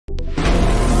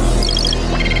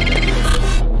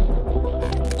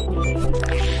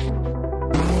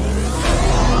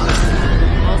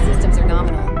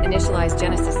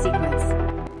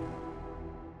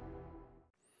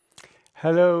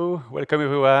Hello, welcome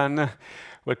everyone.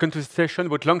 Welcome to the session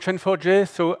about LangChain4J.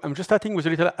 So I'm just starting with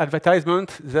a little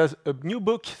advertisement. There's a new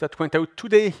book that went out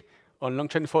today on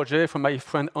LangChain4J from my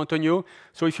friend Antonio.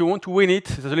 So if you want to win it,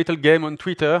 there's a little game on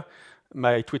Twitter.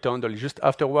 My Twitter handle is just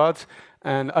afterwards.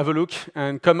 And have a look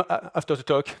and come after the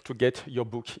talk to get your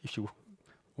book if you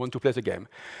want to play the game.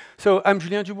 So I'm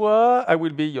Julien Dubois. I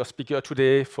will be your speaker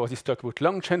today for this talk about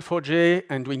LangChain4J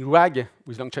and doing RAG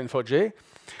with LangChain4J.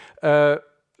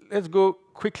 Let's go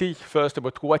quickly first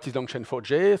about what is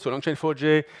LangChain4J. So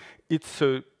LangChain4J, it's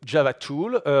a Java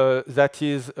tool that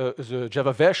is the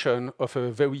Java version of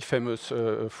a very famous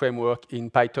framework in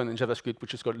Python and JavaScript,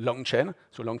 which is called LangChain,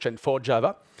 so LangChain for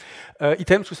Java. It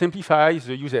aims to simplify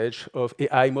the usage of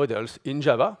AI models in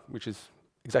Java, which is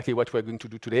exactly what we're going to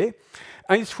do today.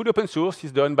 And it's fully open source.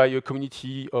 It's done by a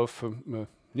community of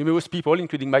numerous people,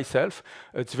 including myself.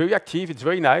 It's very active, it's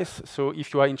very nice. So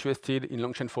if you are interested in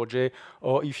LangChain4J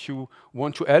or if you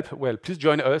want to help, well, please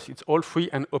join us. It's all free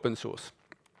and open source.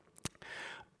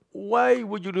 Why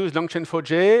would you use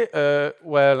LangChain4J?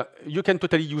 Well, you can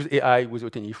totally use AI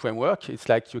without any framework. It's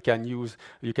like you can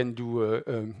do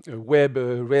web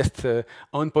REST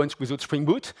endpoints without Spring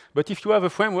Boot. But if you have a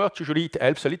framework, usually it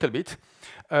helps a little bit.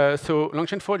 So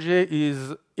LangChain4J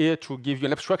is here to give you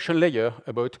an abstraction layer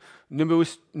about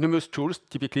numerous tools,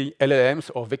 typically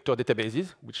LLMs or vector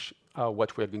databases, which are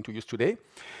what we are going to use today.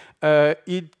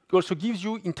 It also gives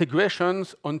you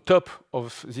integrations on top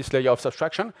of this layer of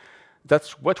abstraction.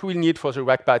 That's what we will need for the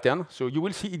RAG pattern. So you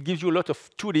will see it gives you a lot of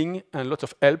tooling and lots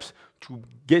of helps to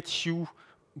get you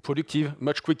productive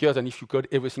much quicker than if you code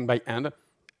everything by hand.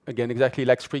 Again, exactly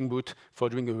like Spring Boot for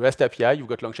doing a REST API, you've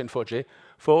got LangChain4J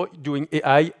for doing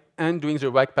AI and doing the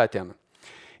RAG pattern.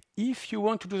 If you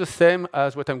want to do the same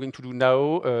as what I'm going to do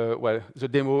now, well, the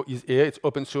demo is here. It's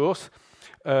open source.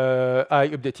 I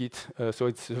update it. So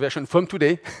it's a version from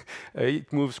today.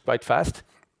 It moves quite fast.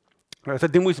 The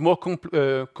demo is more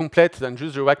complete than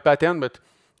just the RAG pattern, but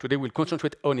today we'll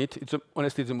concentrate on it. It's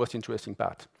honestly the most interesting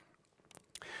part.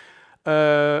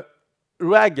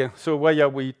 RAG, so why are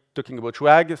we talking about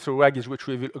RAG? So RAG is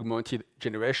retrieval-augmented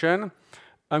generation.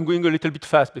 I'm going a little bit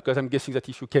fast because I'm guessing that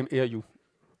if you came here, you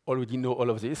already know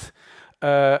all of this.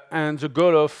 And the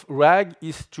goal of RAG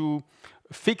is to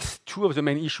fix two of the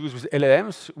main issues with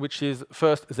LLMs, which is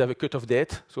first, they have a cutoff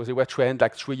date. So they were trained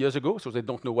like 3 years ago, so they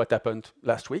don't know what happened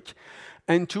last week.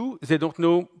 And two, they don't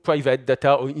know private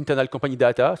data or internal company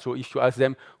data. So if you ask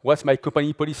them, what's my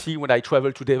company policy when I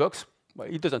travel to Devox? Well,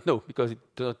 it doesn't know because it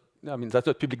doesn't, I mean, that's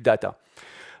not public data.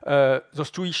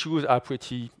 Those two issues are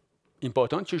pretty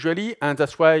important usually, and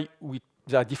that's why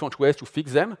there are different ways to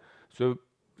fix them. So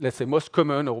let's say most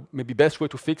common or maybe best way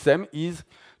to fix them is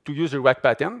to use the RAG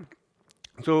pattern.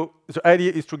 So the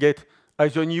idea is to get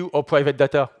either new or private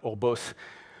data, or both,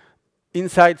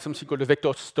 inside something called a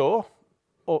vector store.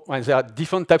 And there are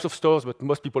different types of stores, but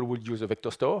most people will use a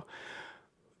vector store.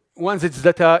 Once its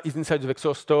data is inside the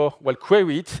vector store, well,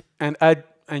 query it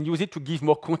and use it to give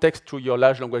more context to your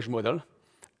large language model.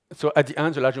 So at the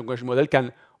end, the large language model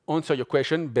can answer your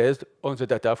question based on the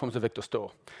data from the vector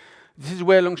store. This is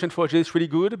where LangChain4J is really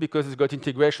good because it's got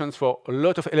integrations for a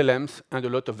lot of LLMs and a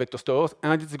lot of vector stores,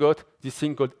 and it's got this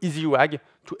thing called Easy RAG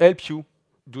to help you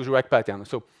do the RAG pattern.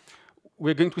 So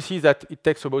we're going to see that it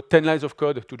takes about 10 lines of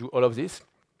code to do all of this,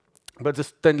 but the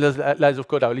 10 lines of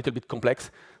code are a little bit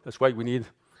complex. That's why we need,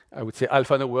 I would say,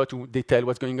 half an hour to detail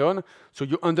what's going on, so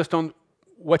you understand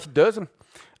what it does,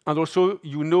 and also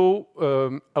you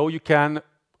know how you can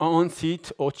enhance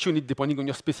it or tune it depending on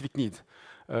your specific needs.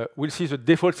 We'll see the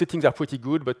default settings are pretty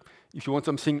good, but if you want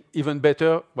something even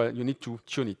better, well, you need to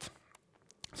tune it.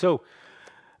 So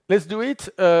let's do it.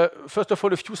 First of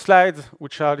all, a few slides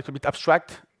which are a little bit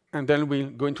abstract, and then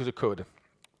we'll go into the code.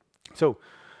 So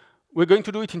we're going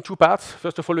to do it in two parts.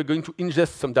 First of all, we're going to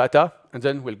ingest some data, and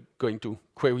then we're going to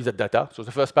query that data. So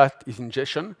the first part is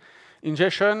ingestion.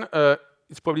 Ingestion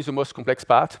is probably the most complex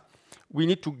part. We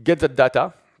need to get that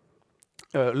data,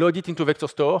 load it into vector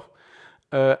store,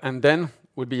 and then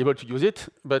we'll be able to use it.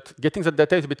 But getting that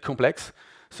data is a bit complex.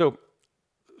 So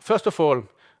first of all,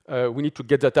 we need to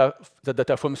get that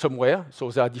data from somewhere.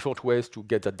 So there are different ways to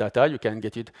get that data. You can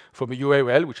get it from a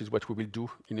URL, which is what we will do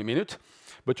in a minute.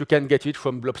 But you can get it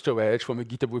from blob storage, from a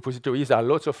GitHub repository. There are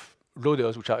lots of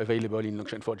loaders which are available in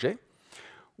LangChain4J.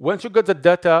 Once you got that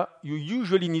data, you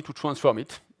usually need to transform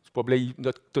it. It's probably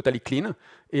not totally clean.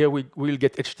 Here we will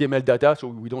get HTML data, so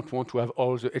we don't want to have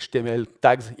all the HTML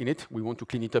tags in it. We want to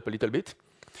clean it up a little bit.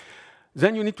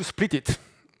 Then you need to split it.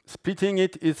 Splitting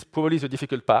it is probably the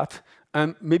difficult part,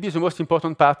 and maybe the most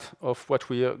important part of what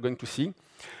we are going to see.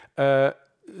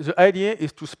 The idea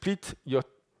is to split your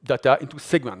data into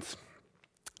segments.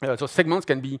 So segments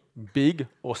can be big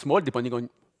or small, depending on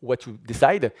what you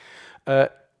decide.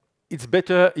 It's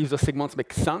better if the segments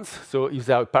make sense. So if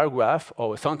they are a paragraph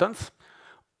or a sentence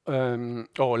or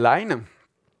a line.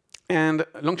 And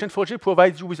LangChain4J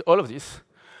provides you with all of this.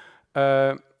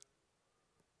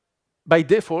 By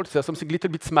default, there's something a little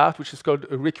bit smart, which is called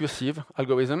a recursive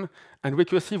algorithm. And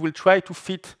recursive will try to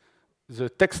fit the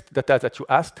text data that you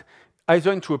asked,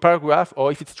 either into a paragraph,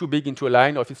 or if it's too big, into a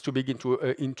line, or if it's too big,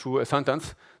 into a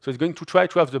sentence. So it's going to try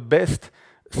to have the best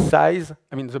size,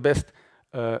 the best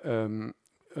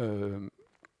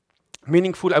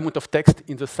meaningful amount of text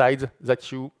in the size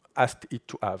that you asked it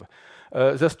to have.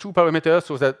 There's two parameters,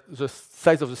 so that the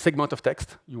size of the segment of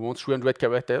text, you want 300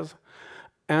 characters,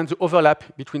 and the overlap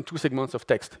between two segments of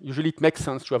text. Usually it makes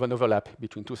sense to have an overlap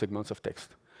between two segments of text.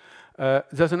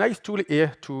 There's a nice tool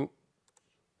here to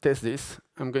test this.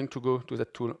 I'm going to go to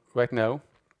that tool right now.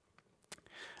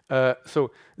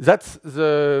 So that's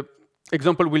the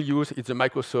example we'll use. It's the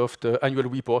Microsoft annual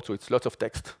report, so it's lots of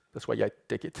text. That's why I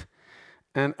take it.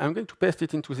 And I'm going to paste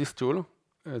it into this tool.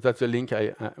 That's the link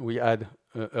we had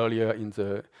earlier in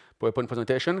the PowerPoint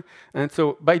presentation. And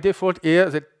so by default here,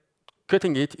 they're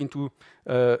cutting it into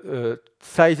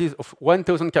sizes of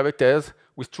 1,000 characters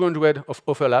with 200 of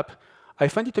overlap. I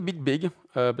find it a bit big,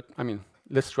 but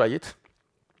let's try it.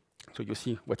 So you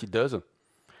see what it does.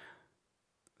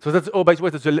 So that's, oh, by the way,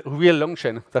 that's the real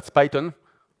LangChain. That's Python.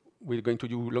 We're going to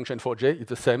do LangChain4J. It's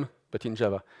the same, but in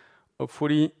Java.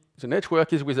 Hopefully, the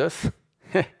network is with us.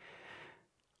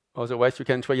 Otherwise, you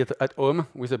can try it at home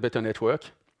with a better network.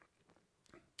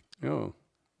 Oh,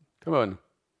 come on.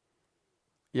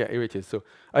 Yeah, here it is. So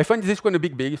I find this one a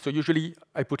bit big, so usually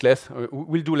I put less.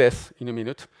 We'll do less in a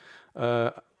minute.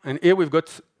 And here we've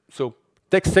got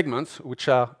text segments, which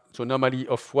are normally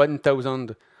of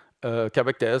 1,000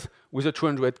 characters with a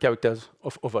 200 characters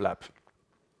of overlap.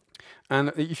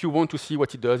 And if you want to see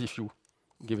what it does, if you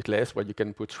give it less, well, you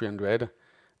can put 300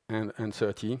 and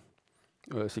 30,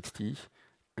 60,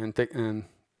 and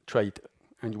try it.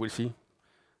 And you will see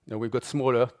now we've got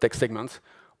smaller text segments.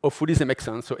 Hopefully they make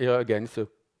sense. So here again,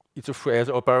 it's a phrase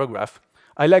or a paragraph.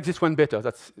 I like this one better.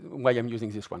 That's why I'm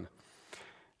using this one.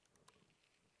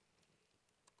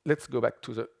 Let's go back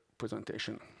to the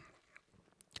presentation.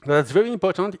 So that's very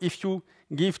important. If you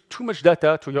give too much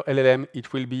data to your LLM,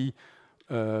 it will be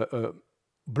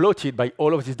bloated by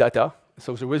all of this data.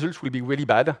 So the results will be really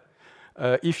bad.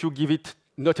 If you give it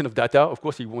not enough data, of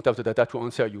course, it won't have the data to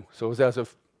answer you. So there's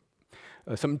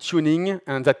some tuning,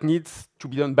 and that needs to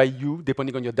be done by you,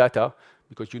 depending on your data,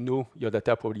 because you know your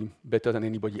data probably better than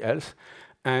anybody else.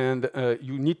 And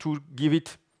you need to give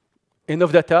it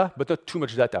enough data, but not too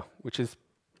much data, which is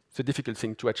the difficult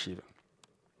thing to achieve.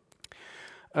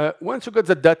 Once you got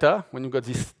that data, when you got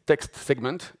this text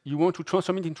segment, you want to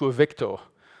transform it into a vector.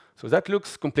 So that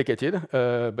looks complicated,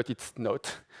 but it's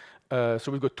not.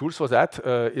 So we've got tools for that.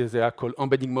 They are called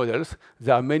embedding models.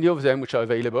 There are many of them which are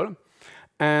available.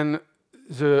 And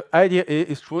the idea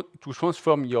is to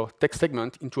transform your text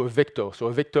segment into a vector. So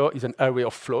a vector is an array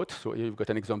of float. So here you've got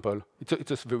an example.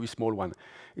 It's a very small one.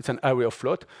 It's an array of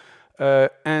float.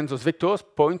 And those vectors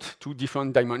point to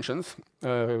different dimensions.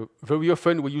 Very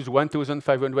often, we use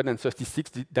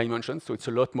 1,536 dimensions, so it's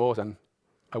a lot more than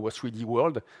our 3D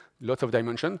world, lots of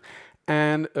dimensions.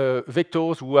 And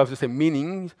vectors who have the same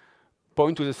meaning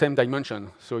point to the same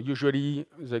dimension. So usually,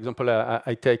 the example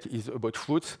I take is about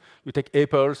fruits. You take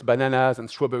apples, bananas, and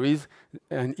strawberries,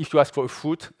 and if you ask for a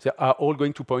fruit, they are all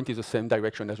going to point in the same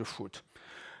direction as a fruit.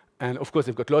 And of course,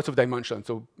 they've got lots of dimensions.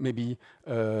 So maybe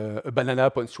a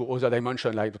banana points to other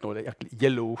dimension, like, I don't know, like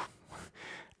yellow.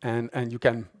 And you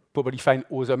can probably find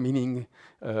other meaning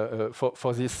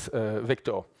for this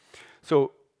vector.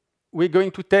 So we're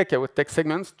going to take our text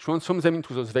segments, transform them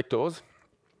into those vectors,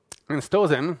 and store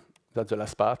them, that's the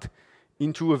last part,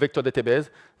 into a vector database.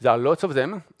 There are lots of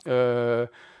them.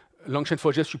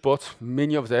 LangChain4J supports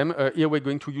many of them. Here we're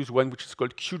going to use one which is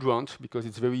called Quadrant, because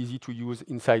it's very easy to use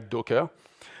inside Docker.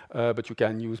 But you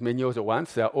can use many other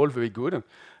ones. They are all very good.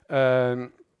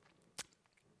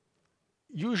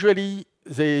 Usually,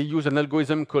 they use an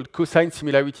algorithm called cosine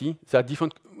similarity. There are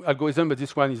different algorithms, but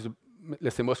this one is,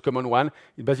 let's say, most common one.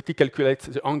 It basically calculates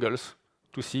the angles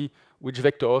to see which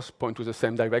vectors point to the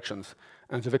same directions.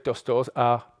 And the vector stores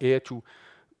are here to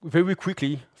very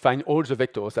quickly find all the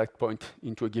vectors that point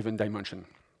into a given dimension.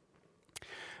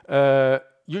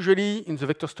 Usually, in the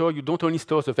vector store, you don't only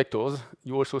store the vectors,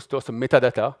 you also store some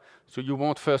metadata. So you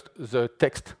want first the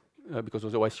text, because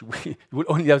otherwise you will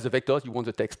only have the vectors, you want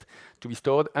the text to be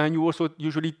stored. And you also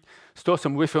usually store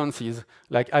some references,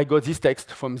 like I got this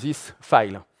text from this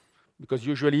file. Because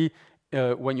usually,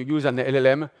 when you use an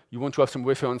LLM, you want to have some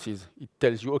references. It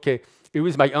tells you, OK, here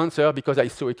is my answer because I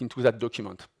saw it into that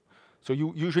document. So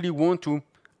you usually want to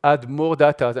add more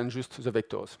data than just the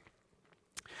vectors.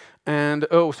 And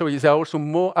oh, sorry, there are also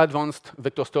more advanced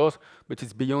vector stores, but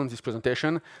it's beyond this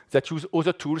presentation, that use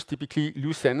other tools, typically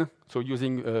Lucene, so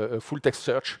using a full text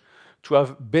search, to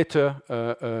have better,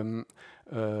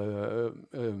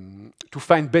 to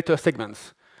find better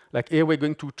segments. Like here, we're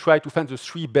going to try to find the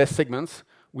 3 best segments.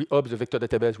 We hope the vector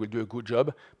database will do a good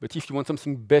job. But if you want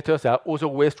something better, there are other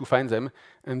ways to find them,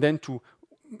 and then to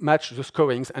match the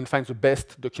scorings and find the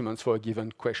best documents for a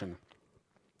given question.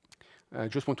 I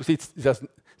just want to see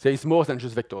there is more than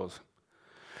just vectors.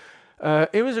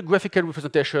 Here is a graphical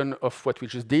representation of what we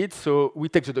just did. So we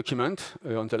take the document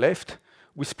on the left.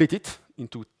 We split it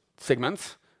into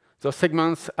segments. Those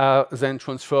segments are then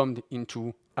transformed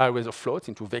into arrays of floats,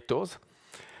 into vectors.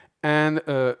 And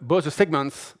both the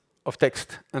segments of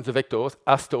text and the vectors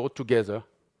are stored together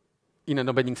in an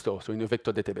embedding store, so in a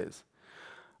vector database.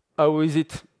 How is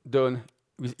it done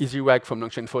with EasyRag from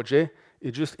LangChain4J?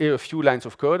 It's just here a few lines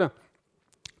of code.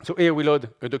 So here we load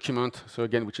a document, so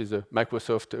again, which is a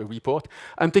Microsoft report.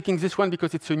 I'm taking this one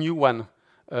because it's a new one.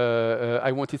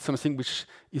 I wanted something which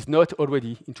is not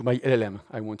already into my LLM.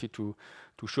 I wanted to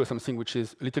show something which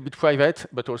is a little bit private,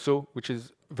 but also which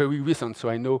is very recent, so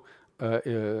I know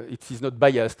it is not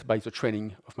biased by the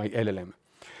training of my LLM.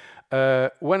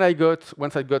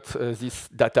 Once I got this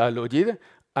data loaded,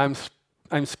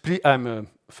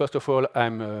 first of all,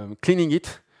 I'm cleaning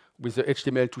it with the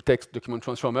HTML to text document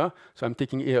transformer. So I'm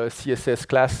taking here a CSS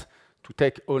class to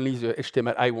take only the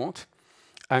HTML I want.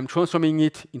 I'm transforming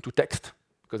it into text,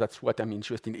 because that's what I'm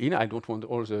interested in. I don't want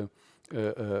all the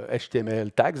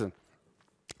HTML tags.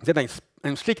 Then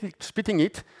I'm splitting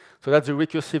it, so that's the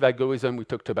recursive algorithm we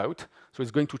talked about. So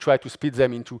it's going to try to split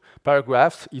them into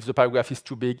paragraphs. If the paragraph is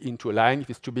too big, into a line. If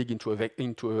it's too big,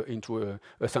 into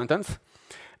a sentence.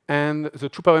 And the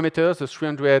 2 parameters, the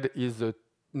 300 is the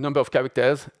number of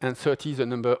characters, and 30 the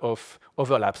number of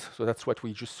overlaps. So that's what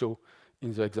we just saw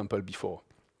in the example before.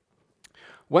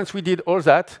 Once we did all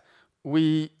that,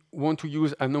 we want to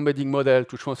use an embedding model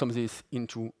to transform this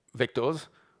into vectors.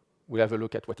 We'll have a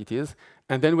look at what it is.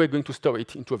 And then we're going to store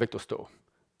it into a vector store.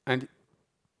 And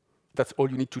that's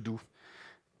all you need to do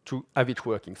to have it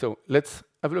working. So let's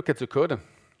have a look at the code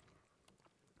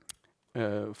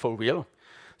for real.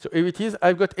 So here it is.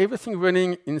 I've got everything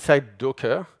running inside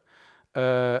Docker.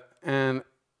 And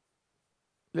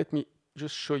let me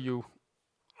just show you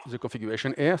the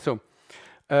configuration here. So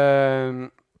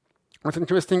what's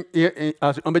interesting here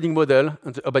are the embedding model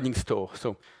and the embedding store.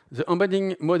 So the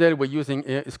embedding model we're using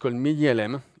here is called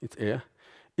MiniLM. It's here.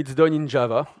 It's done in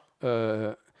Java.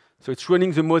 So it's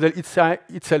running the model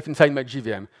itself inside my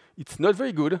JVM. It's not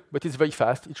very good, but it's very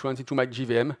fast. It runs into my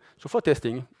JVM. So for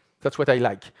testing, that's what I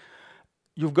like.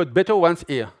 You've got better ones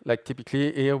here, like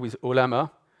typically here with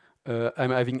Olama.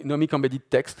 I'm having nomic embedded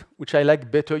text, which I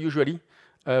like better usually,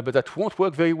 but that won't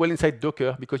work very well inside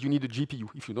Docker because you need a GPU.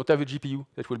 If you don't have a GPU,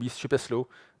 that will be super slow,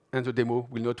 and the demo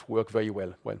will not work very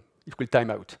well. Well, it will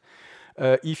time out.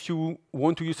 If you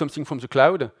want to use something from the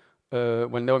cloud,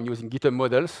 well, now I'm using GitHub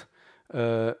models.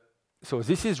 So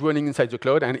this is running inside the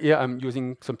cloud, and here I'm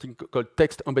using something called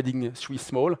text embedding 3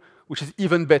 small, which is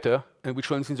even better, and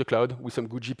which runs in the cloud with some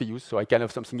good GPUs, so I can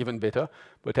have something even better,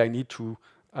 but I need to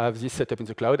have this set up in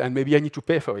the cloud, and maybe I need to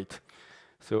pay for it.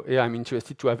 So here I'm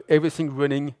interested to have everything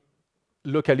running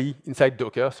locally inside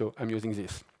Docker, so I'm using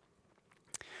this.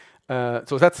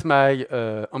 So that's my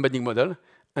embedding model.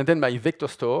 And then my vector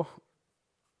store,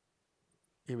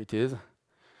 here it is.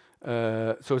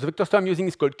 So the vector store I'm using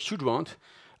is called Qudrant.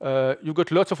 You've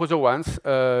got lots of other ones.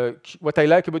 What I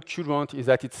like about Qudrant is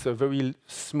that it's very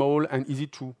small and easy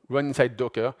to run inside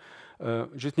Docker.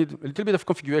 Just need a little bit of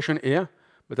configuration here,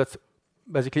 but that's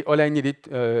basically all I needed.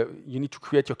 You need to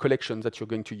create your collection that you're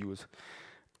going to use.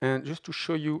 And just to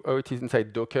show you how it is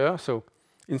inside Docker. So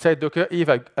inside Docker, if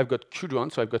I've got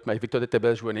Qudrant, so I've got my vector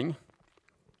database running.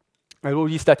 I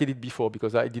already started it before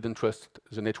because I didn't trust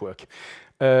the network.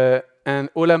 And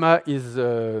Olama is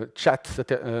a chat that,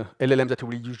 LLM that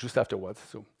we'll use just afterwards.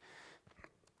 So,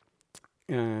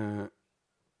 and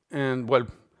well,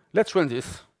 let's run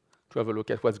this to have a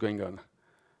look at what's going on.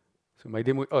 So my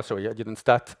demo, oh, sorry, I didn't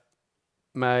start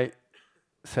my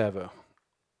server.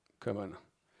 Come on.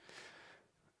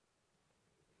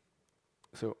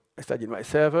 So I started my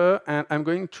server, and I'm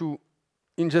going to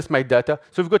ingest my data.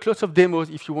 So we've got lots of demos.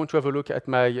 If you want to have a look at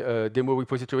my demo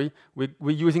repository, we're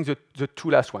using the 2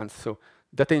 last ones. So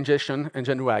data ingestion and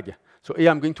then RAG. So here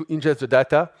I'm going to ingest the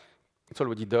data. It's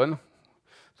already done.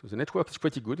 So the network is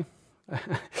pretty good.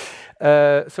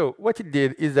 So what it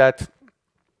did is that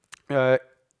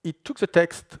it took the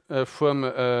text from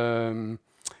the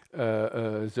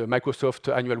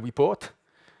Microsoft annual report.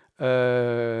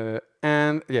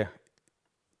 And yeah,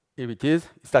 here it is,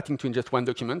 starting to ingest one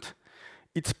document.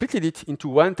 It split it into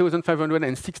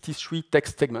 1,563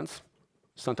 text segments,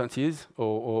 sentences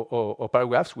or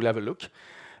paragraphs. We'll have a look.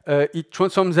 It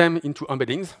transforms them into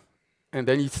embeddings, and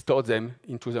then it stores them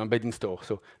into the embedding store.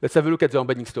 So let's have a look at the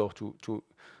embedding store to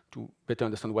better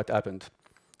understand what happened.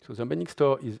 So the embedding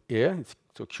store is here.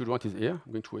 So Q1 is here.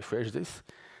 I'm going to refresh this.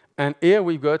 And here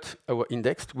we've got our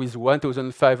index with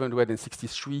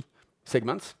 1,563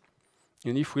 segments.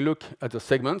 And if we look at the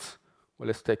segments, well,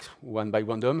 let's take one by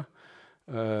random.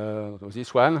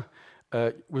 This one,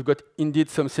 we've got indeed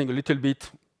something a little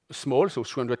bit small, so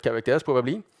 300 characters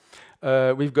probably.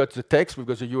 We've got the text, we've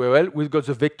got the URL, we've got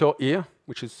the vector here,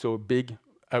 which is so big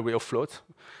array of floats.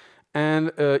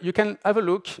 And you can have a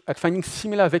look at finding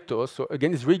similar vectors. So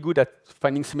again, it's very good at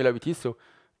finding similarities. So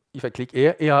if I click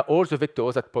here are all the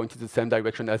vectors that point in the same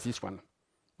direction as this one.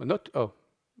 Well, not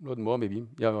more maybe.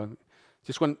 Yeah,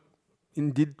 this one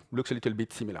indeed looks a little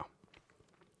bit similar.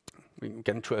 We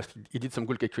can trust he did some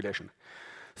good calculation.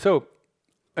 So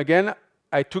again,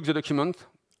 I took the document,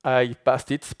 I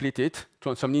passed it, split it,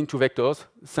 transformed it into vectors,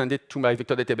 send it to my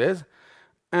vector database,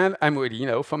 and I'm ready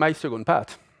now for my second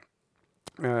part.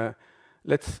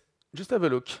 Let's just have a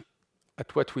look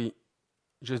at what we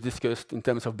just discussed in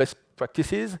terms of best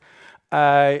practices.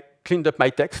 I cleaned up my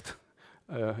text.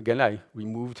 Again, I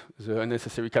removed the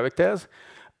unnecessary characters.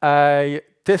 I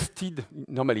tested,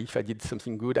 normally if I did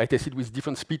something good, I tested with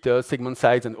different splitters, segment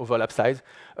size, and overlap size.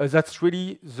 That's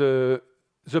really the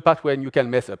part where you can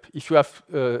mess up. If you have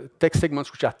text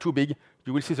segments which are too big,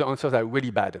 you will see the answers are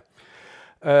really bad.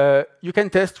 You can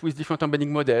test with different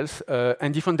embedding models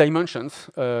and different dimensions.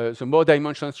 The more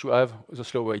dimensions you have, the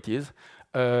slower it is.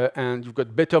 And you've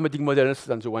got better embedding models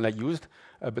than the one I used,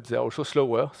 but they're also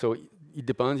slower. So it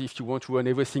depends if you want to run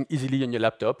everything easily on your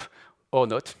laptop or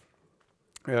not.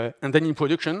 And then in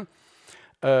production,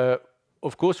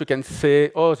 of course, you can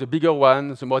say, oh, the bigger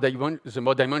one, the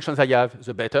more dimensions I have,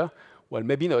 the better. Well,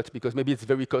 maybe not, because maybe it's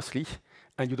very costly,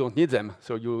 and you don't need them.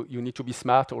 So you need to be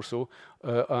smart also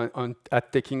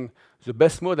at taking the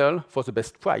best model for the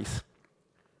best price.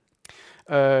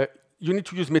 You need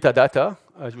to use metadata,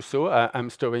 as you saw. I'm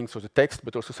storing the text,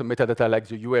 but also some metadata like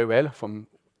the URL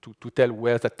to tell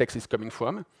where that text is coming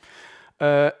from.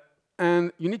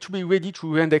 And you need to be ready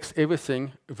to reindex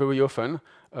everything very often.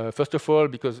 First of all,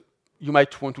 because you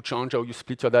might want to change how you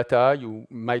split your data. You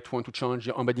might want to change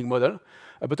your embedding model.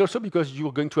 But also because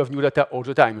you're going to have new data all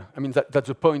the time. I mean, that's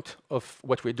the point of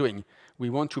what we're doing. We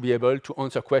want to be able to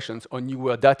answer questions on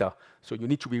newer data. So you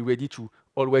need to be ready to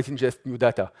always ingest new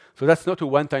data. So that's not a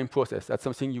one-time process. That's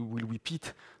something you will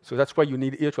repeat. So that's why you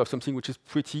need here to have something which is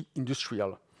pretty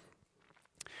industrial.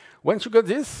 Once you got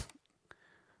this,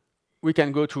 we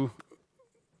can go to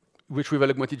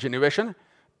retrieval-augmented generation.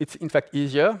 It's in fact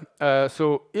easier.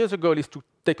 So here the goal is to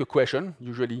take a question,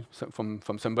 usually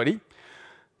from somebody,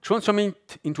 transform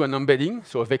it into an embedding,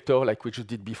 so a vector like we just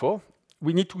did before.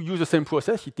 We need to use the same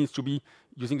process. It needs to be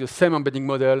using the same embedding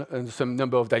model and the same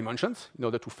number of dimensions in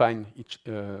order to find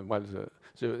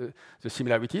the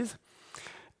similarities.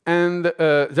 And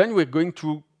then we're going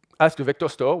to ask the vector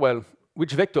store, well,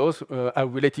 which vectors are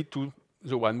related to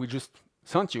the one we just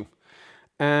sent you?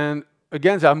 And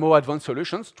again, there are more advanced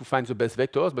solutions to find the best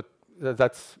vectors, but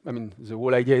that's, I mean, the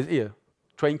whole idea is here,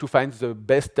 trying to find the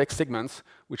best text segments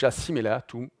which are similar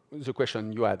to the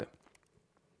question you had.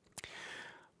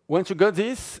 Once you got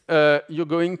this, you're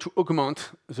going to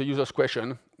augment the user's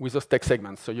question with those text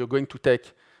segments. So you're going to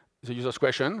take the user's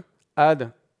question,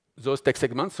 add those text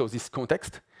segments, so this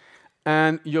context,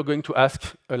 and you're going to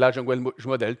ask a large language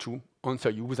model to answer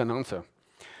you with an answer.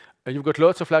 You've got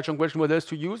lots of large language models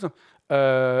to use.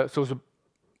 So the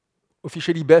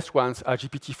officially best ones are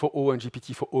GPT-4o and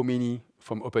GPT-4o Mini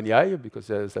from OpenAI, because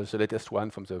that's the latest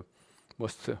one from the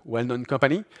most well-known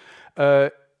company.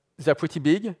 They're pretty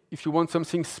big. If you want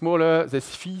something smaller,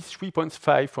 there's Phi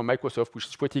 3.5 from Microsoft, which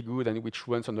is pretty good and which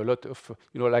runs on a lot of,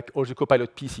 like all the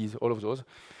Copilot PCs, all of those.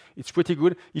 It's pretty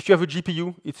good. If you have a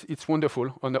GPU, it's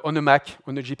wonderful. On a Mac,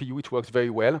 on a GPU, it works very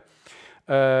well.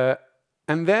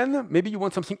 And then maybe you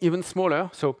want something even smaller.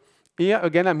 So here,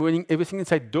 again, I'm running everything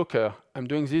inside Docker. I'm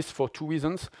doing this for two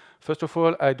reasons. First of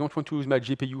all, I don't want to use my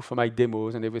GPU for my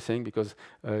demos and everything because,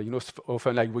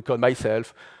 often I record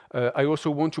myself. I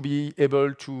also want to be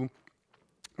able to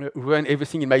run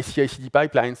everything in my CI/CD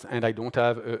pipelines, and I don't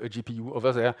have a GPU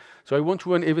over there. So I want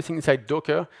to run everything inside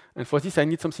Docker. And for this, I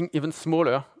need something even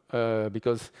smaller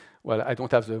because, well, I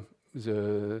don't have the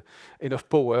enough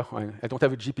power. I don't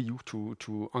have a GPU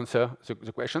to answer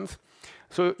the questions.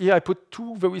 So here I put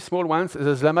two very small ones.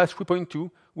 There's Llama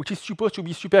 3.2, which is supposed to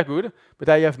be super good, but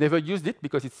I have never used it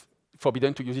because it's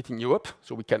forbidden to use it in Europe,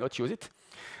 so we cannot use it.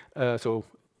 So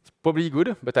it's probably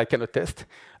good, but I cannot test.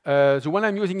 The one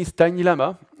I'm using is Tiny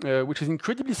Llama, which is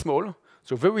incredibly small,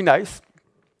 so very nice.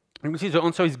 You can see the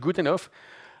answer is good enough,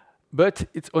 but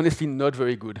it's honestly not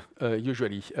very good,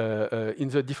 usually. In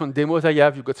the different demos I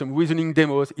have, you've got some reasoning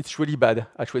demos. It's really bad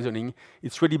at reasoning.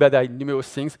 It's really bad at numerous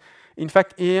things. In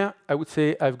fact, here, I would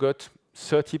say I've got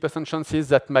 30% chances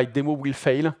that my demo will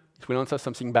fail. It will answer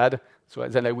something bad, so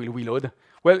then I will reload.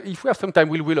 Well, if we have some time,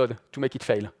 we'll reload to make it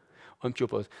fail on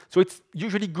purpose. So it's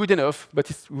usually good enough, but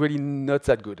it's really not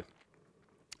that good.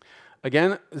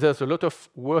 Again, there's a lot of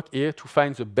work here to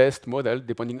find the best model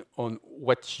depending on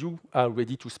what you are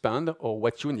ready to spend or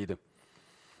what you need.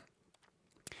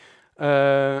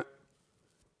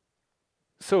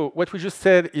 So what we just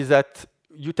said is that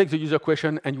you take the user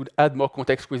question and you add more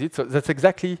context with it. So that's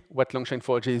exactly what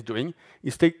LangChain4J is doing.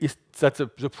 That's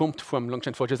the prompt from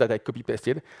LangChain4J that I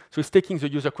copy-pasted. So it's taking the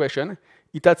user question,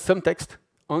 it adds some text,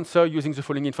 answer using the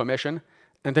following information,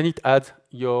 and then it adds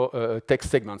your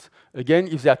text segments. Again,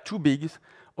 if they are too big,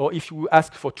 or if you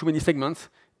ask for too many segments,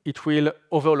 it will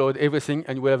overload everything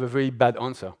and you will have a very bad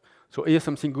answer. So here,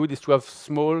 something good is to have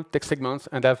small text segments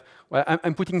and have, well,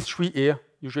 I'm putting 3 here.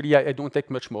 Usually, I don't take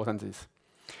much more than this.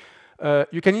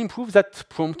 You can improve that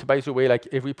prompt, by the way, like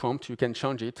every prompt, you can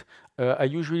change it. I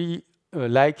usually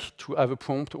like to have a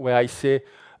prompt where I say,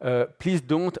 please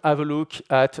don't have a look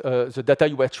at the data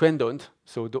you were trained on.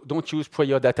 So don't use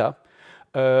prior data.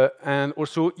 And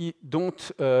also,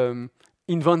 don't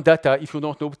invent data if you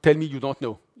don't know. Tell me you don't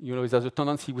know. You know, there's a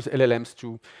tendency with LLMs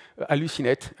to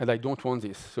hallucinate, and I don't want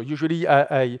this. So usually,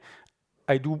 I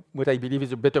do what I believe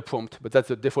is a better prompt, but that's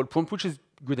the default prompt, which is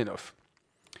good enough.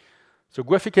 So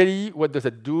graphically, what does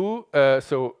it do?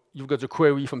 So you've got the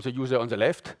query from the user on the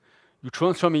left. You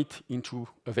transform it into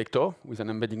a vector with an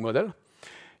embedding model.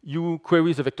 You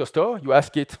query the vector store. You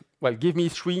ask it, well, give me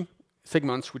 3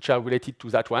 segments which are related to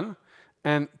that one,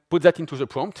 and put that into the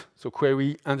prompt, so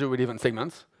query and the relevant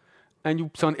segments. And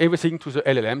you send everything to the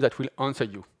LLM that will answer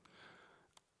you.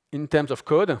 In terms of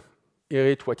code, here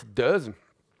is what it does.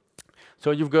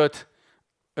 So you've got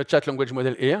a chat language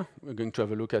model here. We're going to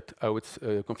have a look at how it's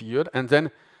configured. And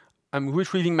then I'm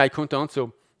retrieving my content.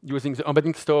 So using the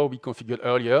embedding store we configured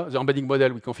earlier, the embedding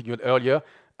model we configured earlier,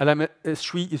 and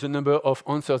 3 is the number of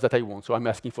answers that I want. So I'm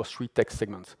asking for 3 text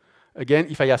segments. Again,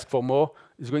 if I ask for more,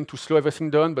 it's going to slow everything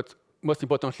down, but most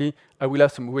importantly, I will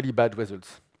have some really bad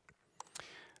results.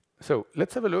 So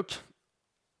let's have a look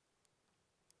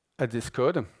at this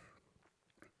code.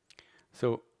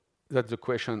 So that's the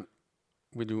question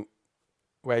we do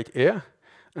right here.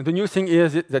 And the new thing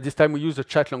is that this time we use the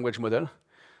chat language model.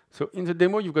 So in the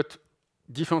demo, you've got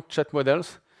different chat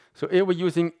models. So here we're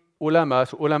using Ollama.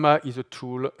 So Ollama is a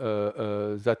tool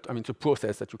it's a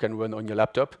process that you can run on your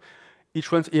laptop.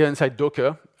 It runs here inside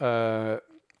Docker.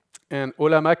 And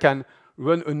Ollama can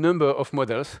run a number of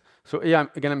models. So here,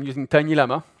 again, I'm using Tiny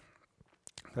Llama.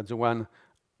 That's the one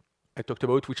I talked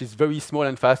about, which is very small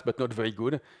and fast, but not very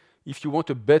good. If you want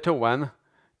a better one,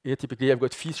 here typically I've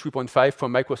got Fee 3.5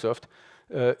 from Microsoft.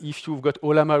 If you've got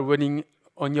Ollama running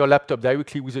on your laptop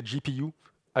directly with a GPU,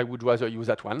 I would rather use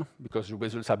that one because the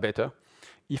results are better.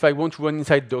 If I want to run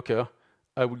inside Docker,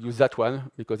 I would use that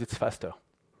one because it's faster.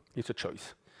 It's a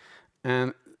choice.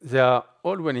 And they are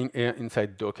all running here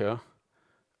inside Docker.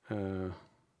 You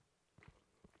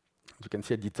can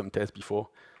see I did some tests before.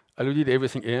 I loaded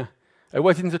everything here. I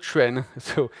was in the train,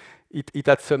 so it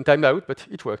had some time out, but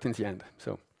it worked in the end.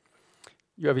 So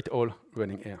you have it all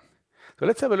running here. So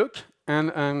let's have a look,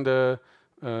 and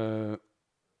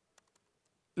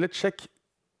let's check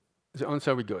the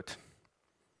answer we got.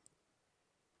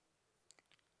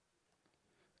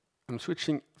 I'm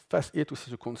switching fast here to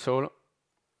see the console,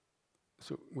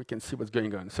 so we can see what's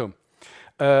going on. So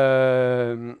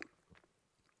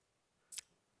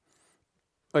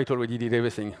it already did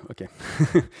everything. OK.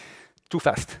 Too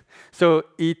fast. So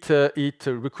it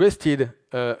requested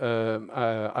our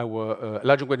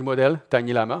large language model,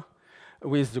 Tiny Llama,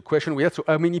 with the question we had. So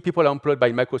how many people are employed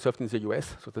by Microsoft in the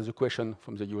US? So that's a question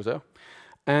from the user.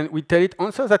 And we tell it,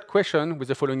 answer that question with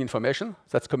the following information.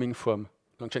 That's coming from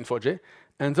LangChain4J.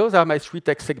 And those are my 3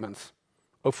 text segments.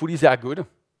 Hopefully, they are good.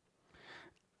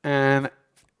 And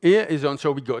here is the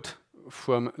answer we got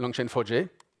from LangChain4J.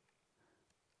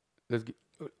 Let's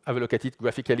have a look at it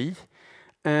graphically.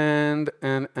 And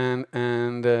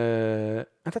that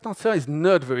answer is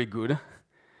not very good.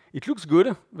 It looks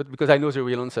good, but because I know the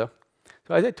real answer.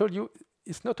 So as I told you,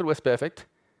 it's not always perfect.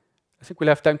 I think we'll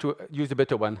have time to use the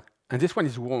better one. And this one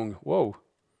is wrong. Whoa,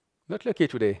 not lucky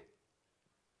today.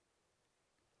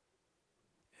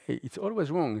 Hey, it's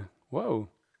always wrong. Whoa.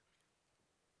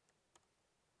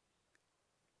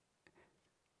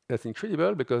 That's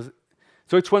incredible because,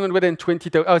 so it's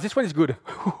 120,000. Oh, this one is good.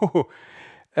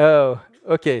 Oh,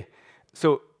 okay.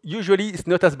 So usually it's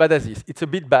not as bad as this. It's a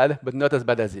bit bad, but not as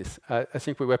bad as this. I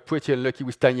think we were pretty unlucky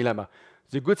with Tiny Llama.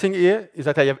 The good thing here is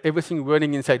that I have everything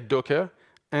running inside Docker,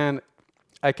 and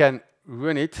I can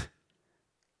run it.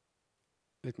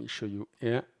 Let me show you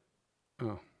here.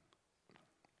 Oh.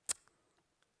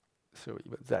 Sorry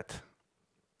about that.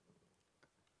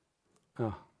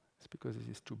 Oh, it's because this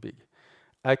is too big.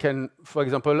 I can, for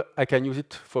example, I can use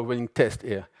it for running tests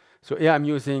here. So here I'm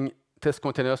using test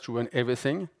containers to run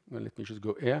everything. Well, let me just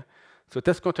go here. So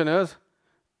test containers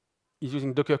is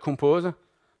using Docker Compose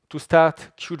to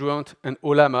start Qdront and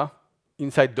Ollama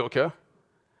inside Docker.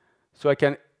 So I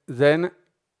can then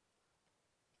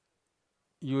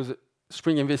use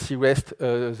Spring MVC REST,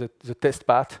 the test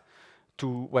part,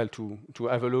 to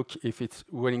have a look if it's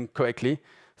running correctly.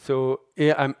 So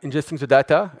here I'm ingesting the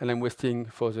data, and I'm waiting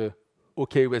for the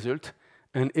OK result.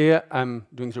 And here I'm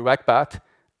doing the RAG part,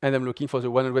 and I'm looking for the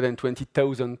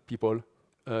 120,000 people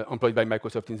employed by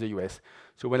Microsoft in the US.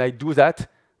 So when I do that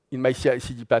in my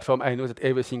CI/CD platform, I know that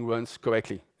everything runs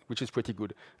correctly, which is pretty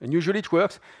good. And usually it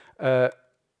works.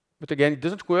 But again, it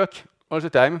doesn't work all the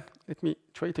time. Let me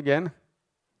try it again.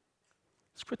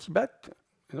 It's pretty bad.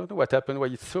 I don't know what happened, why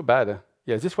it's so bad.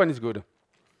 Yeah, this one is good.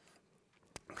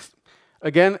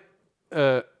 Again,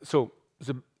 so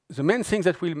the main thing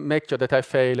that will make your data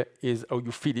fail is how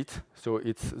you feed it. So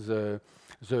it's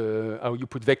how you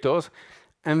put vectors.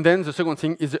 And then the second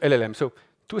thing is the LLM. So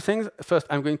two things. First,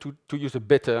 I'm going to use a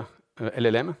better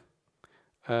LLM.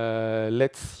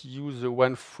 Let's use the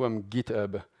one from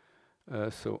GitHub.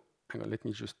 So hang on, let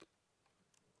me just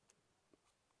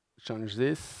change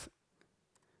this.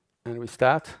 And we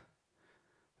start.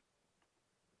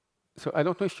 So I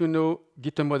don't know if you know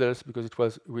GitHub models, because it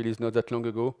was released not that long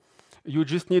ago. You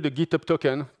just need a GitHub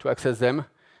token to access them.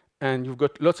 And you've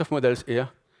got lots of models here.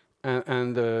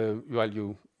 And well,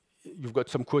 you've got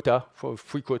some quota,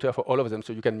 free quota for all of them,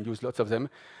 so you can use lots of them.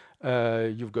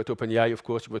 You've got OpenAI, of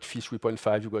course. You've got Fish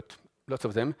 3.5. You've got lots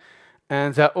of them.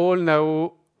 And they're all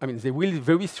now, I mean, they will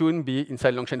very soon be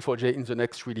inside LangChain4J in the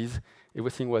next release.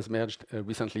 Everything was merged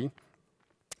recently.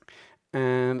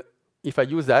 And if I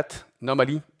use that,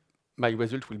 normally, my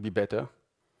result will be better.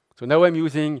 So now I'm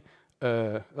using,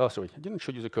 oh, sorry, I didn't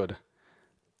show you the code.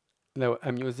 Now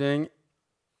I'm using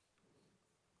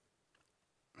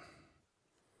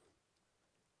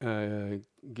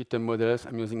GitHub models.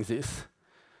 I'm using this.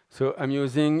 So I'm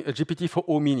using a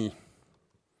GPT-4o mini.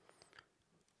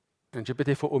 And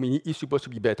GPT-4o mini is supposed to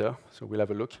be better. So we'll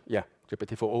have a look. Yeah,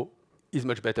 GPT-4o is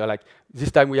much better. Like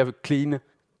this time we have a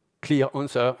clear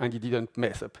answer, and it didn't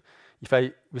mess up. If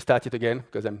I restart it again,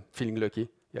 because I'm feeling lucky,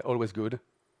 yeah, always good.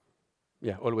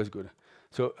 Yeah, always good.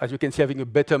 So as you can see, having a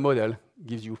better model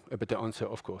gives you a better answer,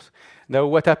 of course. Now,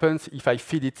 what happens if I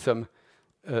feed it some,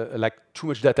 like too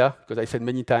much data? Because I said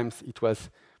many times it was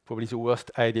probably the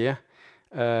worst idea.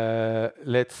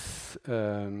 Let's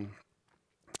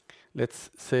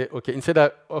say, okay, instead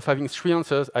of having 3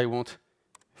 answers, I want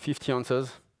 50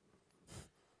 answers.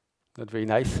 Not very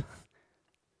nice.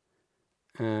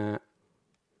 So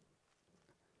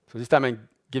this time I'm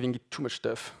giving it too much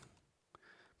stuff.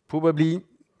 Probably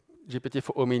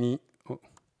GPT-4o mini. Oh,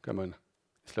 come on,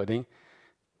 it's loading.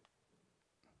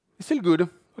 It's still good,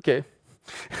 okay.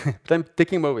 But I'm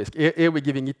taking more risk. Here we're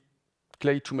giving it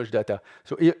clearly too much data.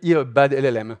 So here a bad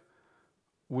LLM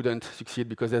wouldn't succeed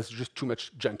because there's just too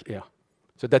much junk here.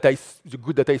 So the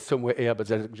good data is somewhere here, but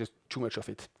there's just too much of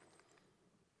it.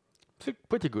 So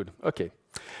pretty good, okay.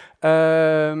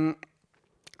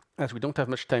 As we don't have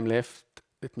much time left,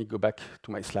 let me go back to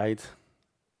my slides.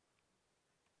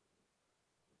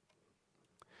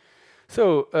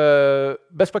 So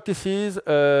best practices,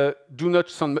 do not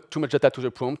send too much data to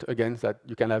the prompt. Again, that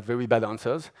you can have very bad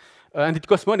answers. And it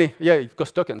costs money. Yeah, it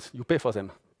costs tokens. You pay for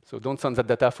them. So don't send that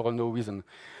data for no reason.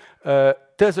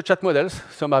 Test the chat models.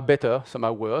 Some are better, some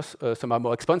are worse, some are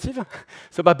more expensive.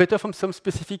 Some are better from some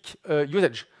specific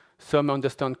usage. Some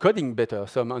understand coding better,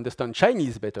 some understand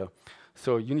Chinese better.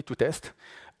 So you need to test.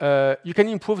 You can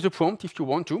improve the prompt if you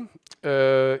want to.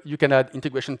 You can add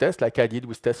integration tests like I did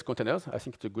with test containers. I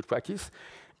think it's a good practice.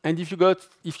 And if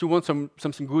you want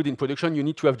something good in production, you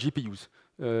need to have GPUs.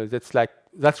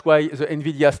 That's why the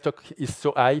NVIDIA stock is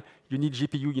so high. You need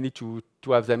GPU, you need to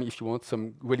have them if you want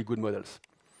some really good models.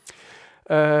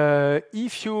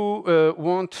 If you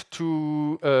want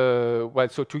to,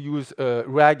 to use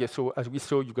RAG, so as we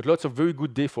saw, you've got lots of very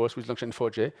good defaults with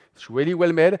LangChain4J. It's really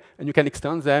well made, and you can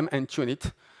extend them and tune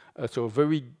it. So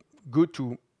very good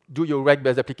to do your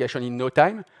RAG-based application in no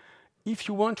time. If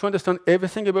you want to understand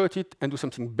everything about it and do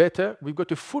something better, we've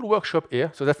got a full workshop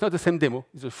here. So that's not the same demo.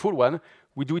 It's a full one.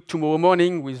 We do it tomorrow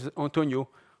morning with Antonio,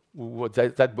 who wrote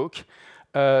that book.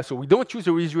 So we don't use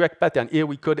the resurrect pattern. Here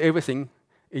we code everything.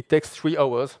 It takes 3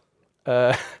 hours.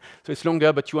 So it's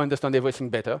longer, but you understand everything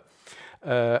better.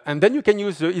 And then you can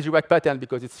use the resurrect pattern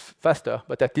because it's faster,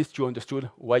 but at least you understood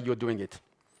why you're doing it.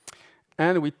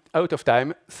 And we're out of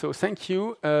time. So thank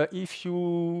you. If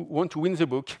you want to win the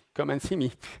book, come and see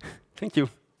me. Thank you.